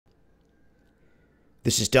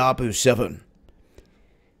This is Dabu7.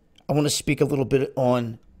 I want to speak a little bit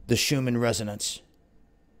on the Schumann Resonance.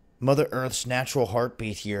 Mother Earth's natural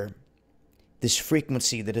heartbeat here. This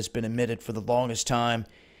frequency that has been emitted for the longest time,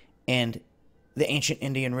 and the Ancient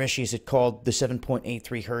Indian Rishis had called the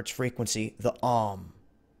 7.83 hertz frequency the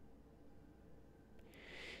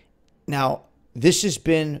Now, this has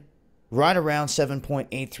been right around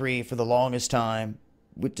 7.83 for the longest time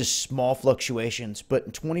with just small fluctuations, but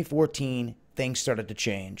in 2014, things started to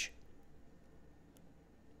change.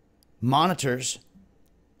 Monitors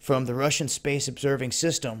from the Russian Space Observing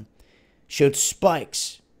System showed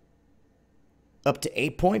spikes up to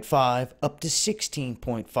 8.5, up to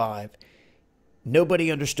 16.5.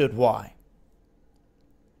 Nobody understood why.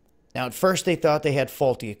 Now, at first they thought they had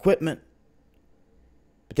faulty equipment,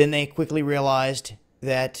 but then they quickly realized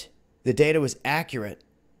that the data was accurate.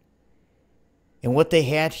 And what they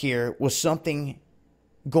had here was something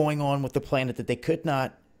going on with the planet that they could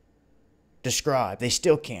not describe. They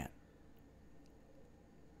still can't.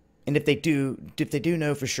 And if they do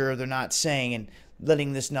know for sure, they're not saying and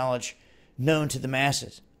letting this knowledge known to the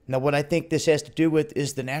masses. Now, what I think this has to do with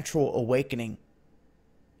is the natural awakening.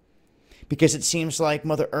 Because it seems like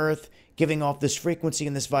Mother Earth giving off this frequency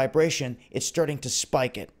and this vibration, it's starting to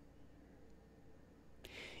spike it.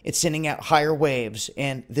 It's sending out higher waves,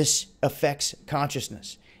 and this affects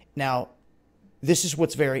consciousness. Now, this is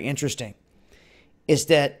what's very interesting, is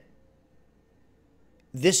that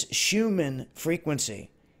this Schumann frequency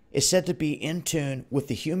is said to be in tune with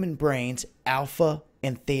the human brain's alpha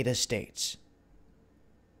and theta states.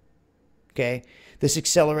 Okay? This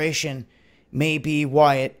acceleration may be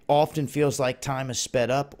why it often feels like time is sped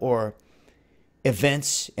up, or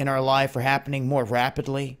events in our life are happening more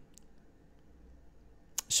rapidly,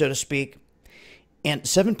 so to speak. And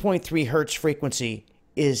 7.3 hertz frequency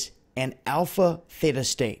is an alpha theta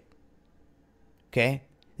state. Okay?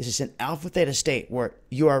 This is an alpha theta state where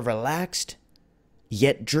you are relaxed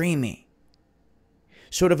yet dreamy.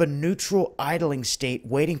 Sort of a neutral idling state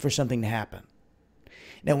waiting for something to happen.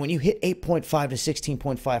 Now, when you hit 8.5 to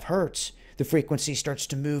 16.5 hertz, the frequency starts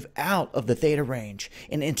to move out of the theta range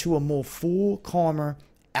and into a more full, calmer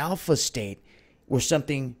alpha state where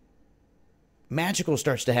something magical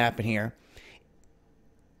starts to happen here.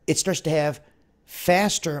 It starts to have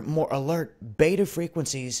faster, more alert beta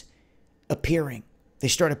frequencies appearing. They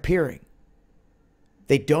start appearing.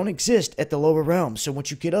 They don't exist at the lower realms. So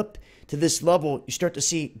once you get up to this level, you start to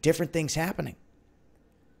see different things happening.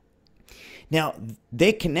 Now,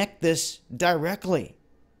 they connect this directly,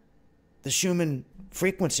 the Schumann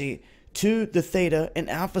frequency, to the theta and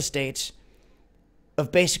alpha states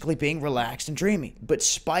of basically being relaxed and dreamy. But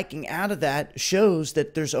spiking out of that shows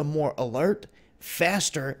that there's a more alert,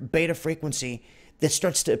 faster beta frequency that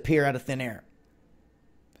starts to appear out of thin air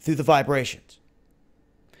through the vibrations.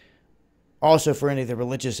 Also, for any of the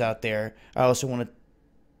religious out there, I also want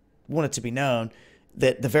it to be known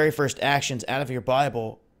that the very first actions out of your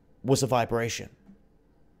Bible was a vibration.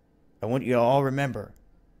 I want you to all remember,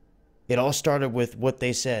 it all started with what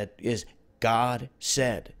they said is God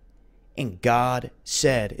said. And God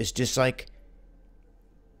said is just like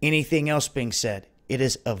anything else being said. It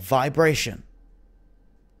is a vibration.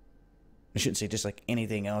 I shouldn't say just like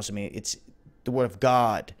anything else. I mean, it's the word of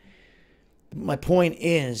God. My point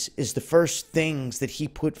is the first things that he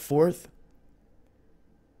put forth,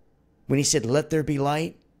 when he said, let there be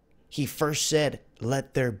light, he first said,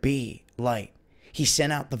 let there be light. He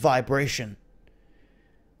sent out the vibration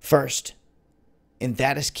first. And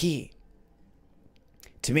that is key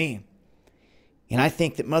to me. And I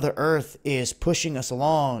think that Mother Earth is pushing us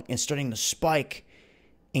along and starting to spike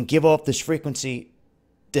and give off this frequency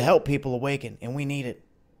to help people awaken. And we need it.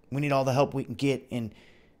 We need all the help we can get in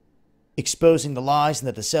exposing the lies and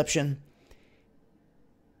the deception.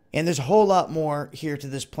 And there's a whole lot more here to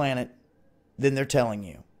this planet than they're telling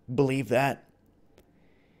you. Believe that.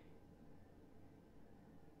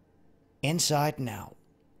 Inside and out.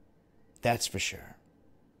 That's for sure.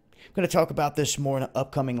 I'm going to talk about this more in an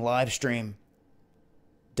upcoming live stream.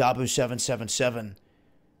 Dabu777.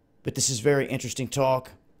 But this is very interesting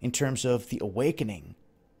talk in terms of the awakening.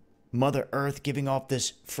 Mother Earth giving off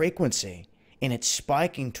this frequency, and it's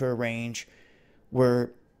spiking to a range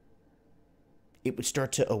where it would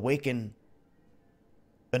start to awaken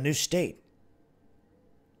a new state.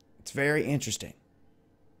 It's very interesting.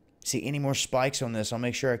 See any more spikes on this, I'll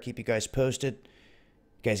make sure I keep you guys posted.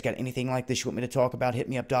 You guys got anything like this you want me to talk about, hit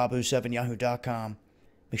me up, dabu7yahoo.com.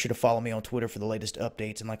 Make sure to follow me on Twitter for the latest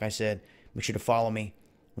updates. And like I said, make sure to follow me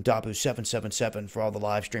on Dabu777 for all the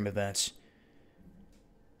live stream events,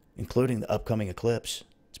 including the upcoming eclipse.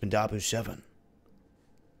 It's been Dabu7.